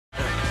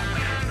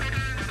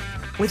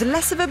With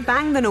less of a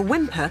bang than a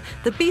whimper,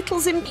 the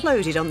Beatles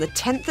imploded on the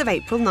 10th of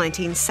April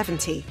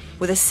 1970,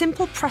 with a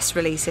simple press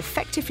release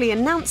effectively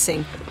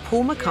announcing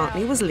Paul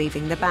McCartney was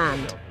leaving the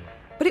band.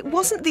 But it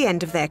wasn't the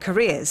end of their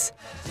careers.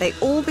 They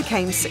all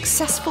became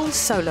successful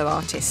solo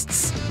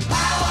artists.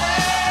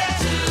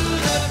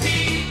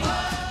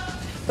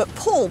 But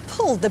Paul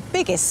pulled the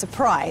biggest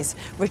surprise.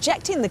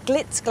 Rejecting the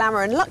glitz,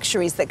 glamour and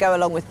luxuries that go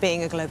along with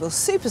being a global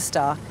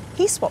superstar,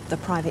 he swapped the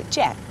private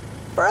jet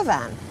for a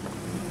van.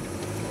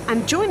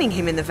 And joining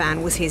him in the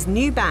van was his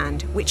new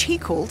band, which he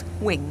called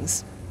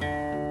Wings.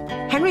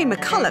 Henry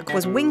McCulllough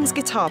was Wings'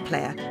 guitar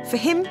player. For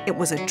him, it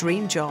was a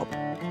dream job.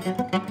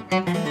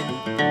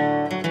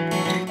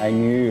 I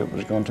knew it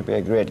was going to be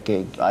a great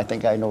gig. I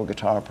think I know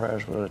guitar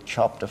players would have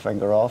chopped a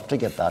finger off to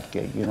get that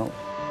gig, you know.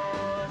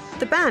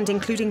 The band,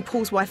 including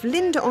Paul's wife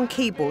Linda on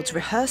keyboards,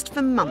 rehearsed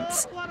for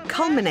months,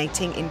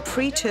 culminating in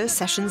pre-tour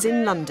sessions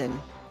in London.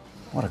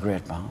 What a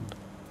great band.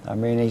 I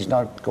mean, he's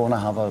not going to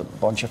have a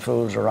bunch of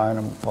fools around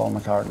him, Paul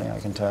McCartney, I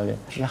can tell you.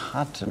 You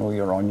had to know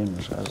your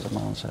onions, as the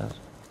man says.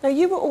 Now,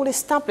 you were all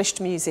established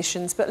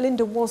musicians, but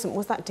Linda wasn't.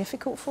 Was that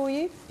difficult for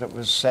you? It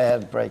was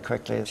said very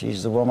quickly,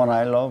 she's the woman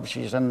I love,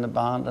 she's in the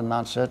band, and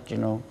that's it, you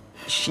know.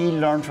 She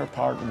learned her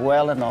part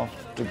well enough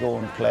to go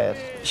and play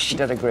it. She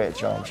did a great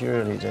job, she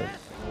really did.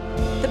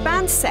 The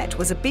band's set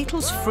was a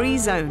Beatles-free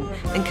zone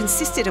and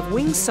consisted of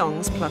Wings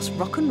songs plus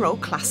rock and roll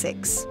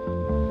classics.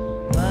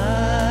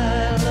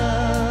 My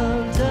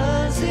love,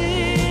 does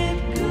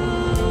it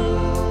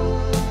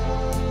go?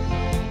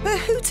 But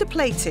who to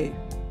play to?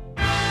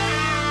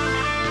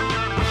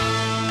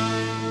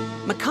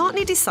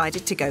 McCartney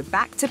decided to go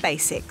back to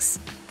basics.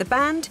 The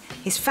band,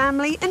 his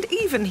family and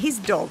even his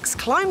dogs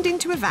climbed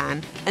into a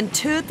van and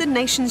toured the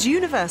nation's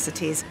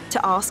universities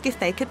to ask if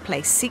they could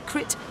play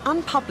secret,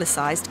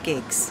 unpublicised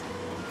gigs.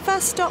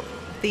 First stop,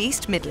 the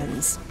East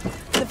Midlands.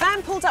 The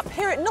van pulled up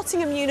here at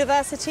Nottingham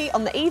University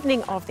on the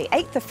evening of the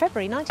 8th of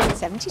February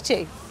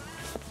 1972.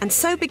 And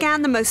so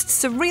began the most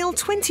surreal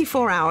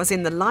 24 hours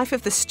in the life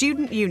of the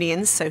Student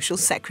Union's social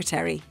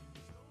secretary.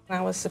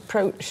 I was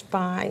approached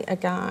by a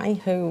guy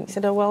who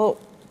said, oh, well,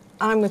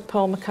 I'm with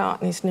Paul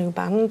McCartney's new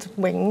band,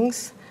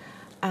 Wings,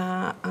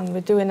 and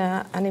we're doing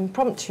an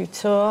impromptu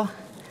tour,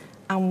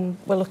 and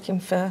we're looking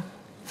for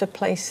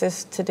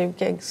places to do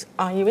gigs.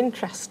 Are you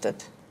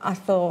interested? I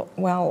thought,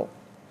 well,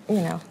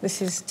 you know,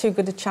 this is too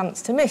good a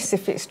chance to miss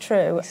if it's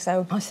true.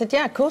 So I said,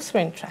 yeah, of course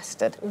we're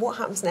interested. What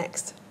happens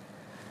next?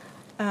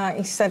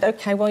 He said,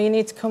 OK, well, you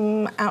need to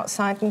come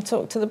outside and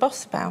talk to the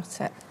boss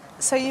about it.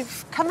 So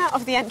you've come out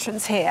of the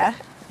entrance here.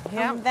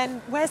 Yeah.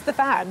 Then where's the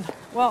van?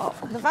 Well,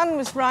 the van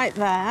was right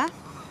there.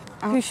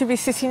 Who should be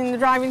sitting in the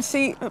driving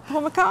seat?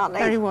 Paul McCartney.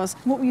 There he was.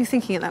 What were you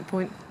thinking at that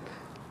point?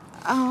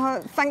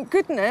 Thank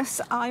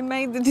goodness I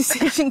made the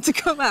decision to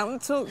come out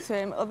and talk to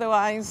him.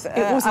 Otherwise,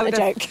 it wasn't a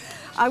joke.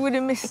 I would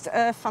have missed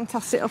a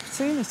fantastic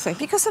opportunity.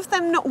 Because of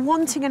them not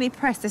wanting any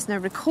press, there's no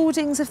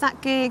recordings of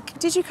that gig.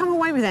 Did you come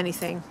away with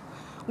anything?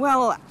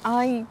 Well,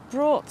 I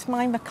brought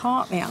my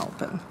McCartney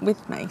album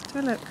with me. Have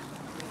a look.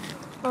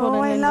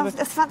 Oh, I love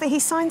the fact that he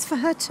signs for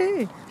her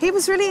too. He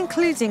was really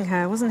including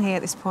her, wasn't he,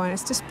 at this point?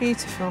 It's just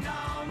beautiful.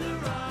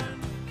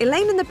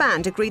 Elaine and the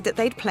band agreed that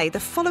they'd play the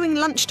following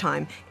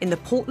lunchtime in the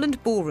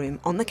Portland Ballroom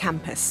on the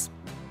campus.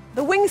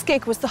 The Wings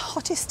gig was the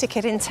hottest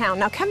ticket in town.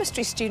 Now,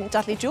 chemistry student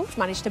Dudley George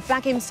managed to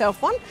bag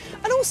himself one,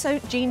 and also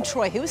Jean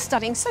Troy, who was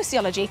studying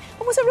sociology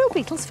and was a real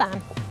Beatles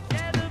fan.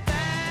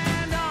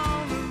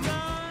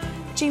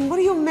 Jean, what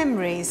are your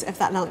memories of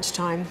that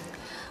lunchtime?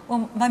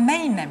 Well, my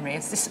main memory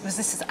of this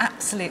was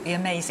absolutely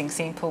amazing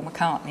seeing Paul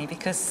McCartney,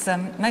 because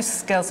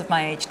most girls of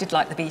my age did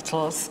like the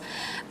Beatles,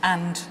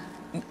 and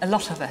a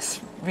lot of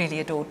us really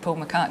adored Paul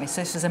McCartney,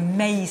 so this was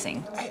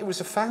amazing. It was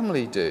a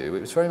family do.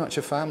 It was very much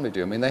a family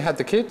do. I mean, they had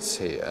the kids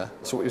here,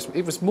 so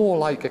it was more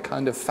like a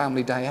kind of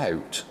family day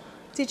out.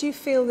 Did you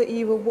feel that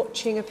you were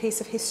watching a piece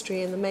of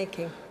history in the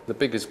making? The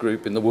biggest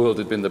group in the world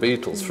had been the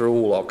Beatles for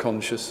all our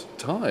conscious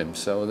time,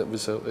 so it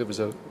was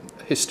a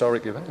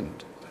historic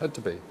event. It had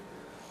to be.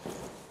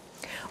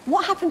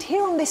 What happened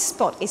here on this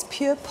spot is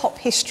pure pop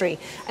history,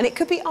 and it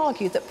could be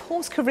argued that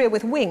Paul's career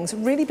with Wings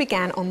really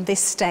began on this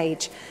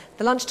stage.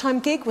 The lunchtime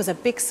gig was a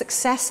big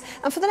success,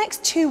 and for the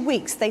next 2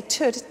 weeks they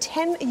toured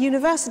 10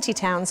 university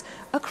towns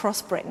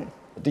across Britain.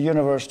 The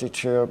university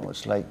tour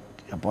was like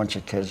a bunch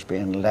of kids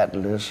being let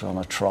loose on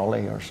a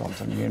trolley or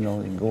something. You know,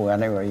 you can go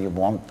anywhere you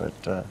want, but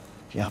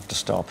you have to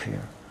stop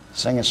here.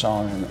 Sing a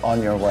song and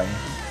on your way.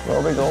 Where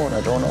are we going?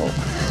 I don't know.